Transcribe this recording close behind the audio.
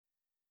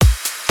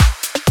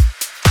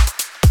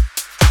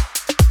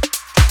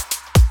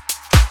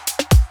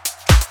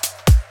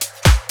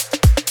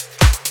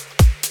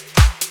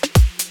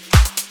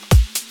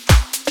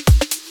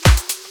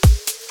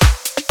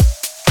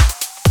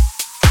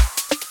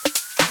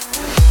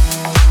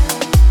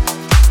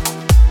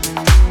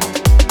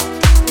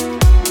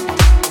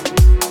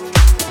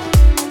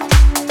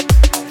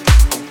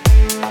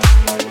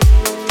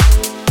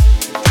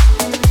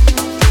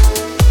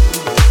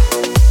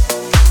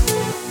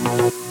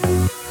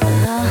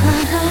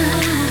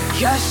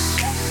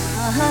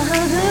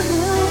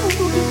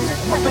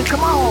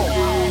Come on.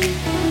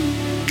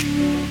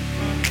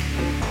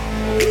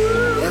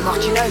 Yeah,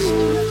 Martinez,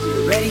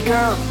 ready,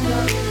 girl?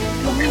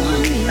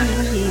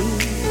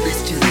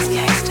 Let's do this,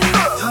 gangsta.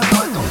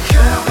 Donne-moi ton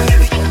cœur,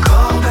 baby, ton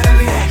corps,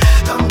 baby.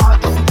 Donne-moi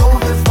ton don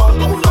de folle,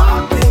 ton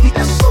rock, baby,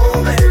 ta soul,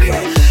 baby.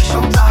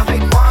 Chante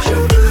avec moi, je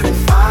veux une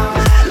femme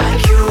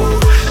like you.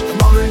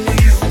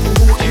 M'emmener au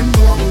bout du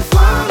monde, une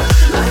femme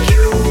like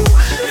you.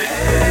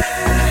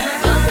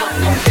 Donne-moi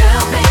ton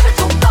cœur, baby,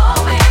 ton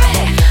corps,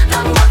 baby.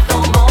 Donne-moi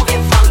ton bon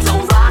vieux funk, ton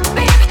rock,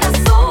 baby, ta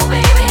soul,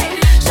 baby.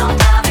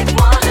 Chante avec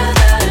moi, je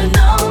veux un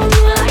homme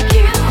like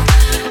you.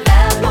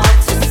 Bad boy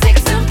too sick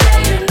to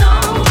play an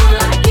homme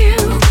like you.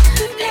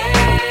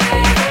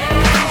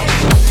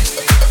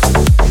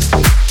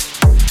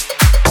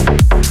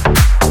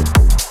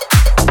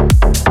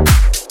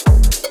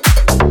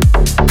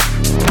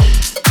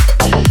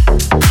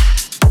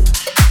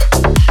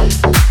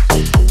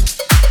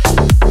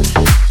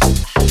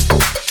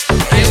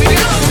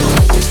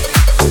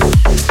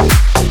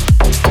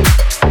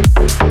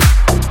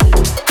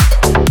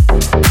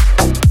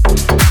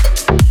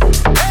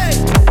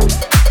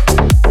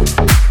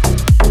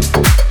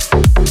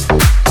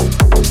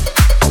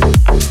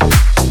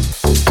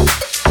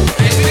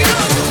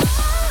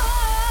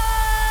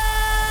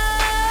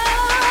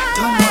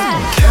 Donne-moi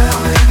ton cœur,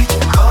 baby,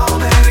 ton corps,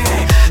 baby.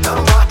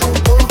 Donne-moi ton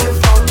bon vieux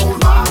funk, ton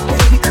rock,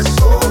 baby, ta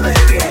soul,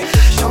 baby.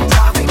 Chante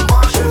avec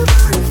moi, je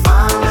veux une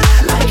femme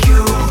like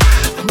you.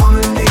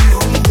 M'emmener au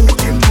bout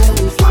du monde,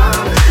 une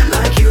femme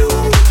like you.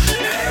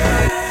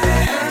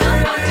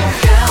 Donne-moi ton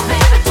cœur,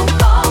 baby, ton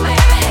corps,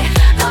 baby.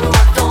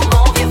 Donne-moi ton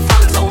bon vieux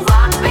funk, ton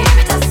rock,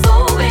 baby, ta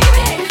soul,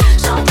 baby.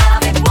 Chante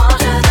avec moi,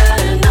 je veux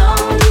un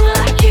homme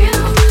like you.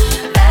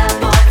 Bad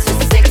boy too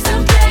sick to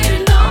play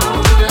an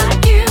homme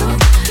like you.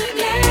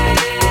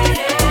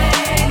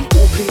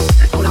 Complice,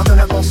 on leur donne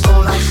un bon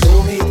son like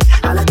soulmate.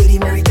 À la Daily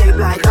Mary Day,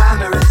 like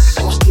glamorous.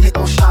 Ton style et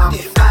ton charme,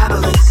 t'es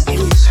fabulous.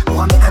 Elise,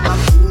 pour amener un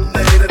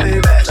baby, baby,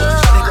 baby. Tu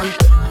chantes comme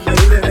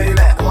baby,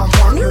 baby.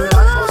 Crois-moi que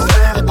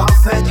l'atmosphère est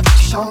parfaite.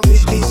 Tu chantes des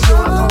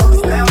visions,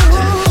 l'atmosphère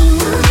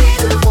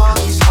de deux voix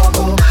qui se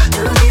rencontrent,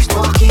 deux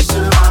histoires qui se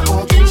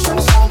racontent. Une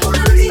chanson pour le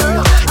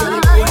lire, y'a les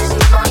bruits, les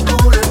images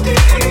pour le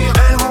délire.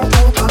 Elle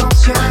rencontre à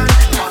l'ancienne,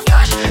 trois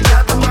caches, y'a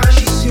de la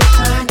magie sur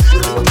scène. Le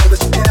rythme de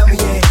se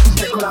terminer, une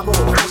belle collabo, on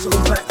se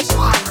renouvelle, il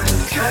sera le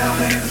cœur,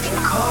 baby, ton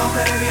corps,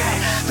 baby.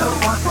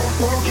 Donne-moi ton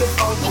bon vieux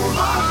funk, ton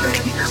rock,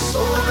 baby, ta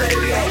soul,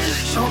 baby.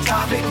 Chante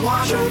avec moi,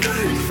 je veux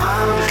une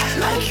femme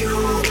like you.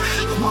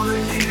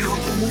 M'emmener au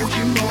bout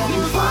du monde,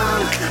 une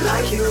femme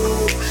like you.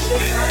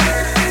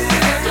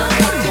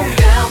 Donne-moi